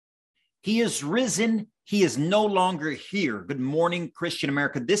He is risen. He is no longer here. Good morning, Christian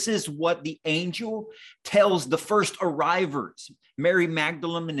America. This is what the angel tells the first arrivers, Mary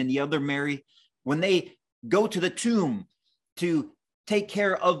Magdalene and the other Mary, when they go to the tomb to take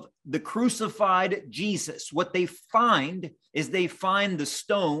care of the crucified Jesus. What they find is they find the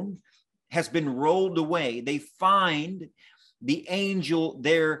stone has been rolled away. They find the angel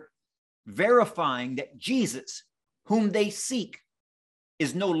there verifying that Jesus, whom they seek,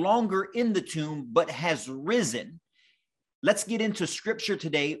 is no longer in the tomb, but has risen. Let's get into scripture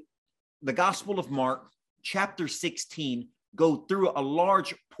today. The Gospel of Mark, chapter 16, go through a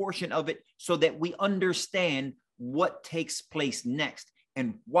large portion of it so that we understand what takes place next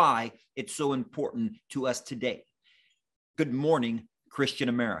and why it's so important to us today. Good morning, Christian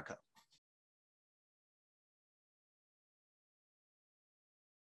America.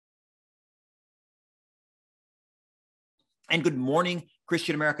 And good morning,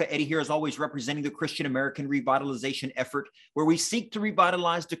 Christian America. Eddie here, as always, representing the Christian American revitalization effort, where we seek to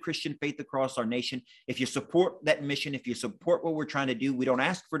revitalize the Christian faith across our nation. If you support that mission, if you support what we're trying to do, we don't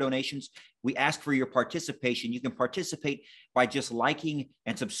ask for donations. We ask for your participation. You can participate by just liking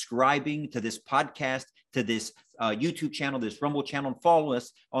and subscribing to this podcast, to this YouTube channel, this Rumble channel, and follow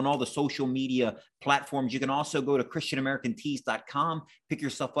us on all the social media platforms. You can also go to ChristianAmericanTees.com, pick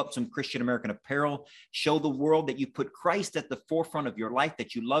yourself up some Christian American apparel, show the world that you put Christ at the forefront of your life,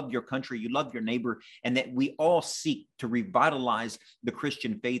 that you love your country, you love your neighbor, and that we all seek to revitalize the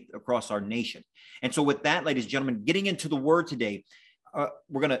Christian faith across our nation. And so with that, ladies and gentlemen, getting into the word today,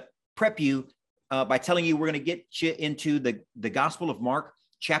 we're going to prep you by telling you we're going to get you into the Gospel of Mark,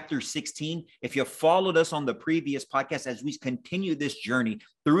 chapter 16. If you followed us on the previous podcast, as we continue this journey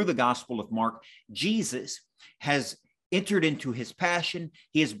through the Gospel of Mark, Jesus has entered into his passion.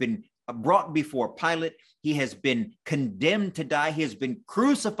 He has been brought before Pilate. He has been condemned to die. He has been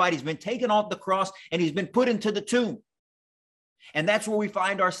crucified. He's been taken off the cross, and he's been put into the tomb. And that's where we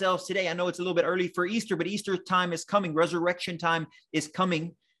find ourselves today. I know it's a little bit early for Easter, but Easter time is coming. Resurrection time is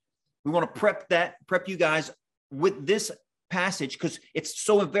coming. We want to prep you guys with this passage, because it's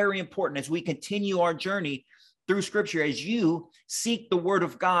so very important as we continue our journey through scripture, as you seek the word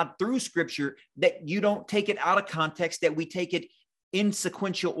of God through scripture, that you don't take it out of context, that we take it in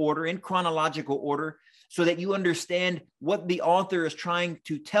sequential order, in chronological order, so that you understand what the author is trying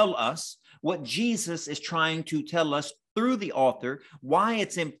to tell us, what Jesus is trying to tell us through the author, why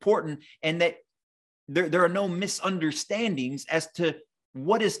it's important, and that there are no misunderstandings as to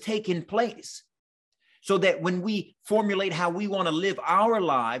what is taking place. So that when we formulate how we want to live our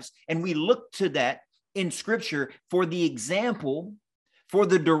lives, and we look to that in scripture for the example, for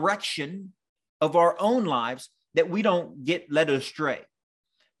the direction of our own lives, that we don't get led astray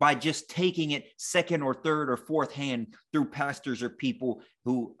by just taking it second or third or fourth hand through pastors or people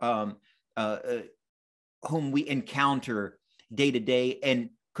who whom we encounter day to day and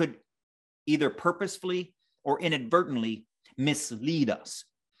could either purposefully or inadvertently mislead us.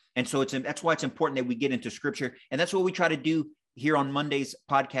 And so that's why it's important that we get into scripture. And that's what we try to do here on Monday's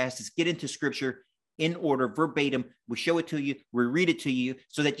podcast, is get into scripture in order, verbatim. We show it to you, we read it to you,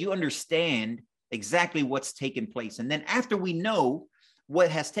 so that you understand exactly what's taken place. And then after we know what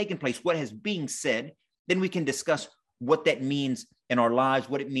has taken place, what has been said, then we can discuss what that means in our lives,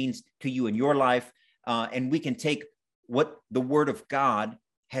 what it means to you in your life. And we can take what the word of God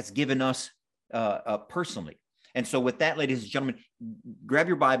has given us personally. And so with that, ladies and gentlemen, grab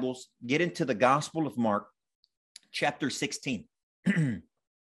your Bibles, get into the Gospel of Mark, chapter 16.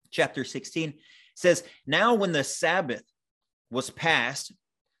 Chapter 16 says, "Now when the Sabbath was past,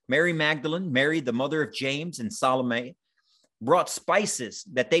 Mary Magdalene, Mary, the mother of James, and Salome brought spices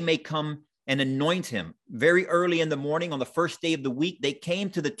that they may come and anoint him. Very early in the morning on the first day of the week, they came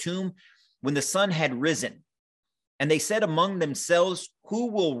to the tomb when the sun had risen. And they said among themselves, 'Who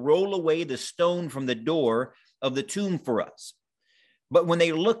will roll away the stone from the door of the tomb for us?' But when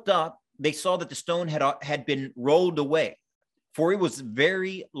they looked up, they saw that the stone had been rolled away, for it was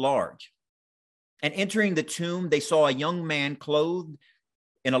very large. And entering the tomb, they saw a young man clothed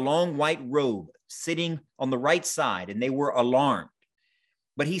in a long white robe sitting on the right side, and they were alarmed.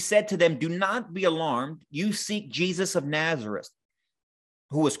 But he said to them, 'Do not be alarmed. You seek Jesus of Nazareth,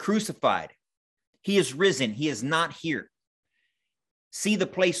 who was crucified. He is risen. He is not here. See the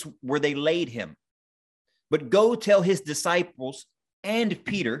place where they laid him. But go tell his disciples and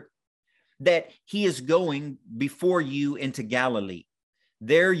Peter that he is going before you into Galilee.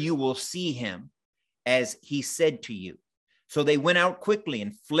 There you will see him, as he said to you.' So they went out quickly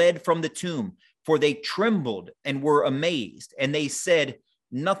and fled from the tomb, for they trembled and were amazed. And they said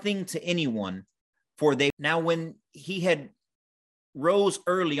nothing to anyone, for they... Now when he had rose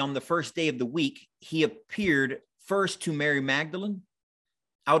early on the first day of the week, he appeared first to Mary Magdalene,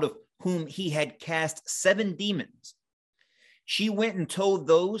 out of whom he had cast 7 demons. She went and told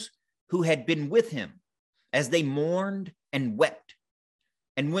those who had been with him, as they mourned and wept.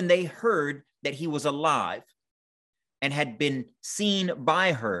 And when they heard that he was alive and had been seen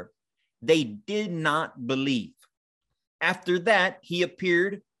by her, they did not believe. After that, he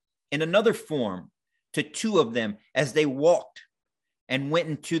appeared in another form to 2 of them as they walked and went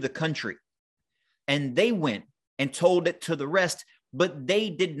into the country. And they went and told it to the rest, but they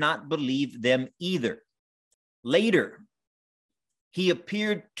did not believe them either. Later, he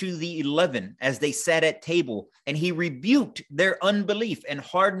appeared to the 11 as they sat at table, and he rebuked their unbelief and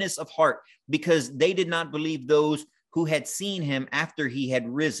hardness of heart, because they did not believe those who had seen him after he had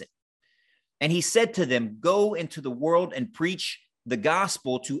risen. And he said to them, "Go into the world and preach the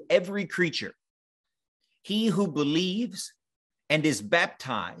gospel to every creature. He who believes and is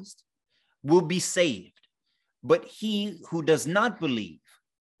baptized will be saved, but he who does not believe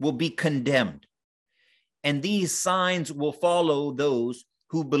will be condemned. And these signs will follow those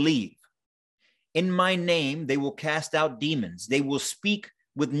who believe. In my name, they will cast out demons. They will speak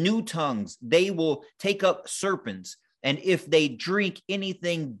with new tongues. They will take up serpents. And if they drink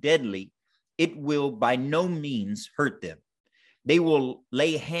anything deadly, it will by no means hurt them. They will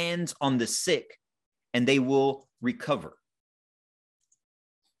lay hands on the sick and they will recover."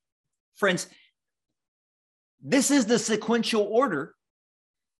 Friends, this is the sequential order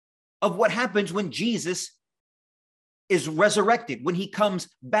of what happens when Jesus is resurrected, when he comes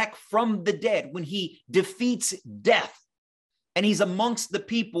back from the dead, when he defeats death, and he's amongst the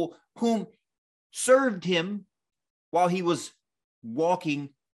people whom served him while he was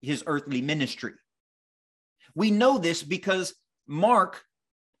walking his earthly ministry. We know this because Mark,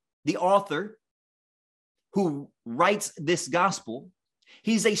 the author who writes this gospel,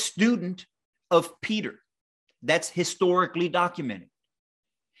 he's a student of Peter. That's historically documented.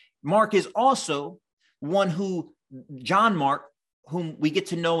 Mark is also one who, John Mark, whom we get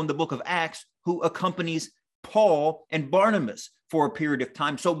to know in the book of Acts, who accompanies Paul and Barnabas for a period of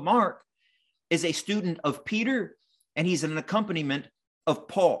time. So Mark is a student of Peter, and he's an accompaniment of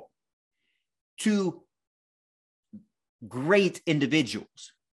Paul, 2 great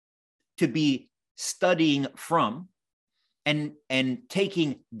individuals to be studying from and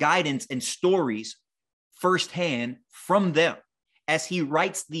taking guidance and stories firsthand from them as he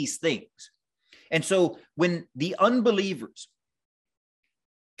writes these things. And so when the unbelievers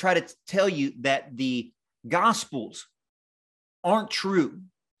try to tell you that the Gospels aren't true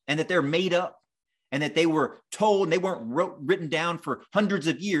and that they're made up and that they were told and they weren't written down for hundreds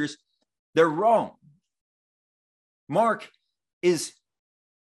of years, they're wrong. Mark is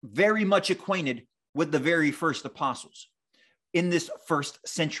very much acquainted with the very first apostles in this first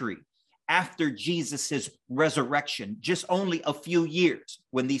century after Jesus's resurrection, just only a few years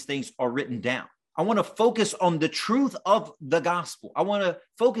when these things are written down. I want to focus on the truth of the gospel. I want to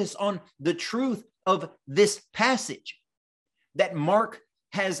focus on the truth of this passage that Mark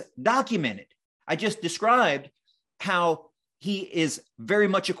has documented. I just described how he is very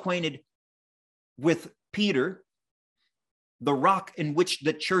much acquainted with Peter, the rock in which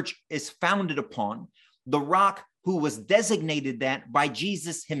the church is founded upon, the rock who was designated that by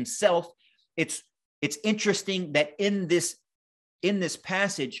Jesus himself. It's interesting that in this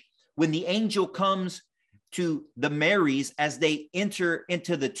passage, when the angel comes to the Marys as they enter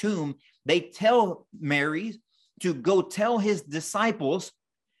into the tomb, they tell Mary to go tell his disciples, ...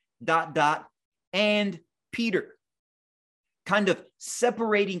 and Peter, kind of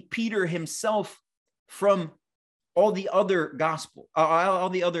separating Peter himself from all the other all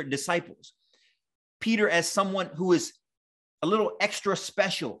the other disciples. Peter as someone who is a little extra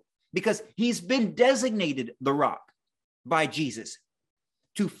special because he's been designated the rock by Jesus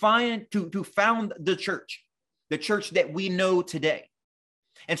to found the church that we know today.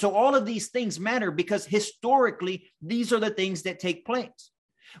 And so all of these things matter because historically, these are the things that take place.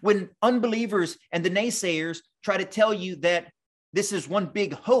 When unbelievers and the naysayers try to tell you that this is one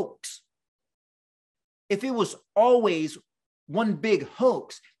big hoax, if it was always one big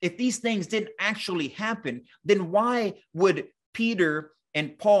hoax, if these things didn't actually happen, then why would Peter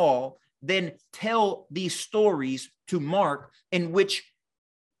and Paul then tell these stories to Mark in which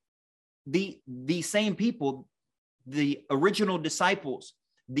the same people, the original disciples,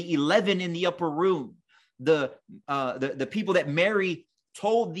 the 11 in the upper room, the people that Mary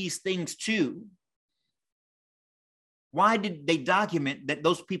told these things to, why did they document that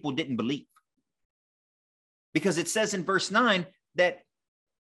those people didn't believe? Because it says in verse 9 that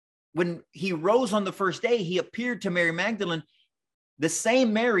when he rose on the first day, he appeared to Mary Magdalene the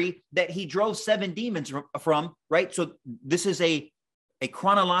same Mary that he drove 7 demons from, right? So this is a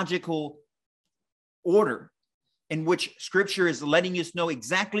chronological order in which scripture is letting us know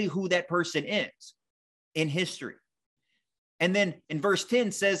exactly who that person is in history. And then in verse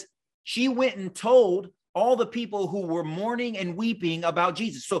 10 says, she went and told all the people who were mourning and weeping about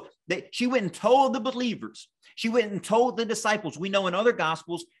Jesus. So she went and told the believers. She went and told the disciples. We know in other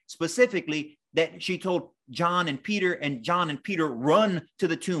gospels specifically that she told John and Peter, and John and Peter run to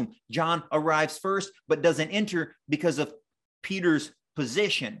the tomb. John arrives first, but doesn't enter because of Peter's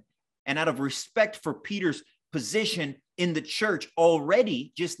position. And out of respect for Peter's position in the church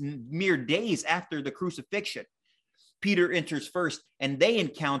already, just mere days after the crucifixion, Peter enters first and they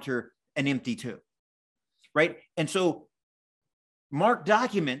encounter an empty tomb, right? And so Mark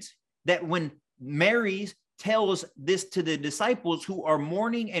documents that when Mary tells this to the disciples who are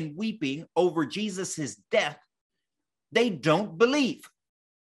mourning and weeping over Jesus's death, they don't believe.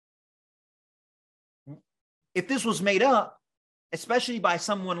 If this was made up, especially by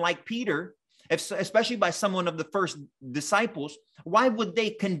someone like Peter, especially by someone of the first disciples, why would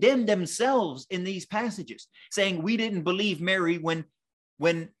they condemn themselves in these passages, saying we didn't believe Mary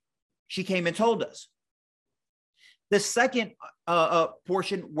when she came and told us? The second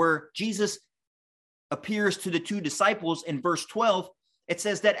portion where Jesus appears to the 2 disciples in verse 12, it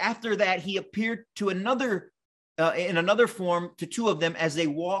says that after that he appeared to another in another form to 2 of them as they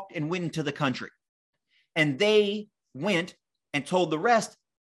walked and went into the country. And they went and told the rest,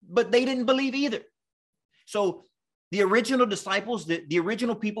 but they didn't believe either. So the original disciples, the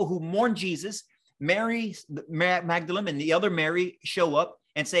original people who mourned Jesus, Mary Magdalene and the other Mary show up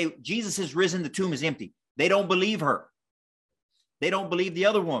and say, Jesus is risen, the tomb is empty. They don't believe her. They don't believe the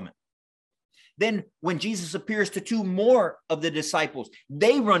other woman. Then when Jesus appears to 2 more of the disciples,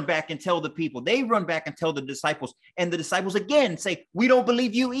 they run back and tell the people. They run back and tell the disciples. And the disciples again say, we don't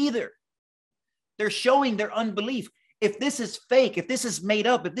believe you either. They're showing their unbelief. If this is fake, if this is made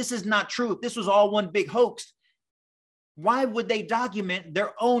up, if this is not true, if this was all one big hoax, why would they document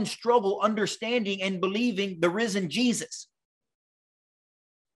their own struggle understanding and believing the risen Jesus?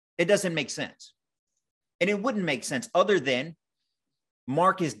 It doesn't make sense. And it wouldn't make sense other than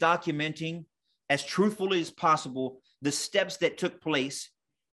Mark is documenting as truthfully as possible the steps that took place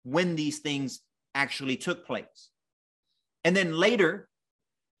when these things actually took place. And then later,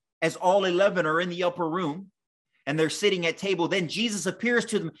 as all 11 are in the upper room and they're sitting at table, then Jesus appears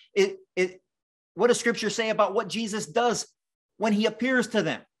to them. What does scripture say about what Jesus does when he appears to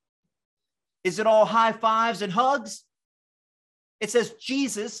them? Is it all high fives and hugs? It says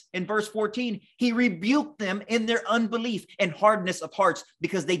Jesus in verse 14, he rebuked them in their unbelief and hardness of hearts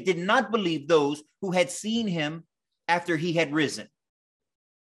because they did not believe those who had seen him after he had risen.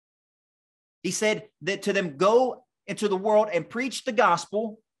 He said that to them, go into the world and preach the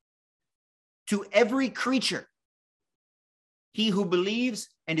gospel to every creature. He who believes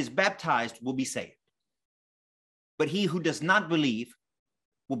and is baptized will be saved, but he who does not believe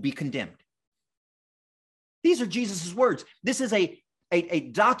will be condemned. These are Jesus's words. This is a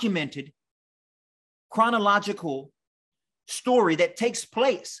documented chronological story that takes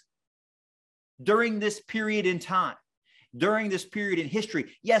place during this period in time, during this period in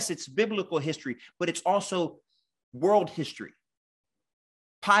history. Yes, it's biblical history, but it's also world history.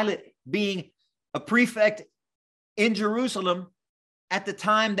 Pilate being a prefect in Jerusalem at the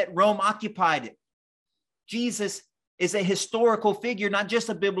time that Rome occupied it. Jesus is a historical figure, not just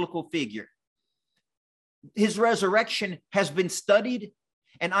a biblical figure. His resurrection has been studied,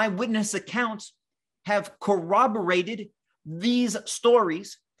 and eyewitness accounts have corroborated these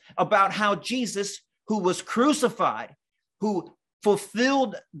stories about how Jesus, who was crucified, who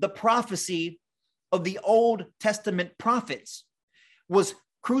fulfilled the prophecy of the Old Testament prophets, was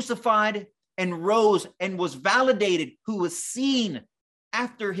crucified and rose and was validated, who was seen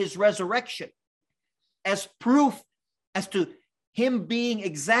after his resurrection as proof as to him being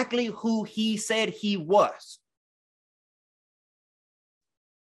exactly who he said he was.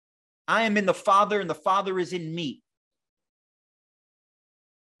 I am in the Father and the Father is in me.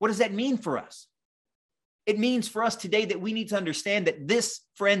 What does that mean for us? It means for us today that we need to understand that this,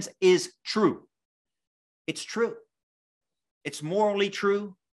 friends, is true. It's true. It's morally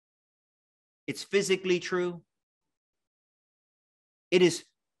true. It's physically true. It is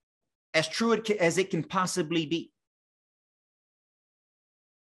as true as it can possibly be.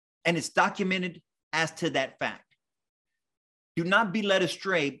 And it's documented as to that fact. Do not be led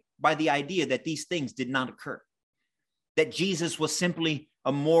astray by the idea that these things did not occur, that Jesus was simply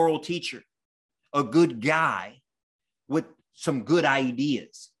a moral teacher, a good guy with some good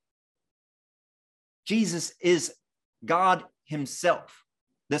ideas. Jesus is God himself,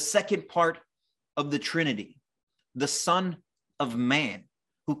 the second part of the Trinity, the Son of Man,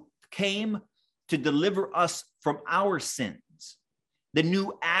 who came to deliver us from our sins, the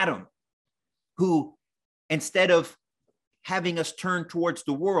new Adam, who instead of having us turn towards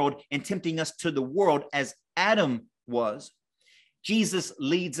the world and tempting us to the world as Adam was, Jesus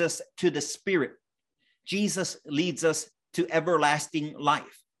leads us to the Spirit. Jesus leads us to everlasting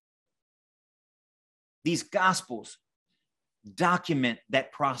life. These Gospels document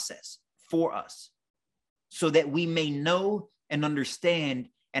that process for us so that we may know and understand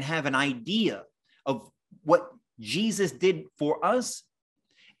and have an idea of what Jesus did for us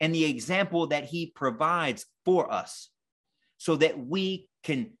and the example that he provides for us, so that we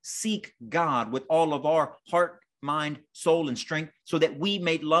can seek God with all of our heart, mind, soul, and strength, so that we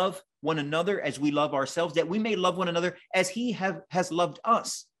may love one another as we love ourselves, that we may love one another as he has loved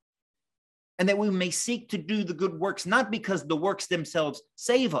us, and that we may seek to do the good works, not because the works themselves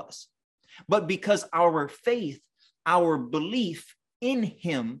save us, but because our faith, our belief in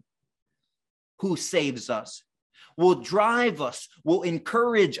him who saves us will drive us, will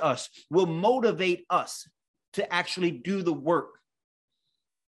encourage us, will motivate us to actually do the work,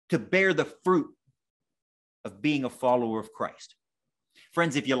 to bear the fruit of being a follower of Christ.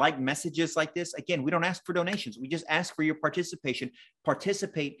 Friends, if you like messages like this, again, we don't ask for donations. We just ask for your participation.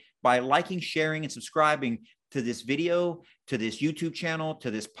 Participate by liking, sharing, and subscribing to this video, to this YouTube channel,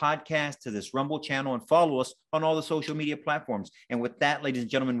 to this podcast, to this Rumble channel, and follow us on all the social media platforms. And with that, ladies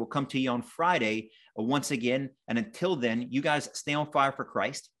and gentlemen, we'll come to you on Friday once again. And until then, you guys stay on fire for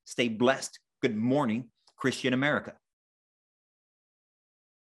Christ. Stay blessed. Good morning, Christian America.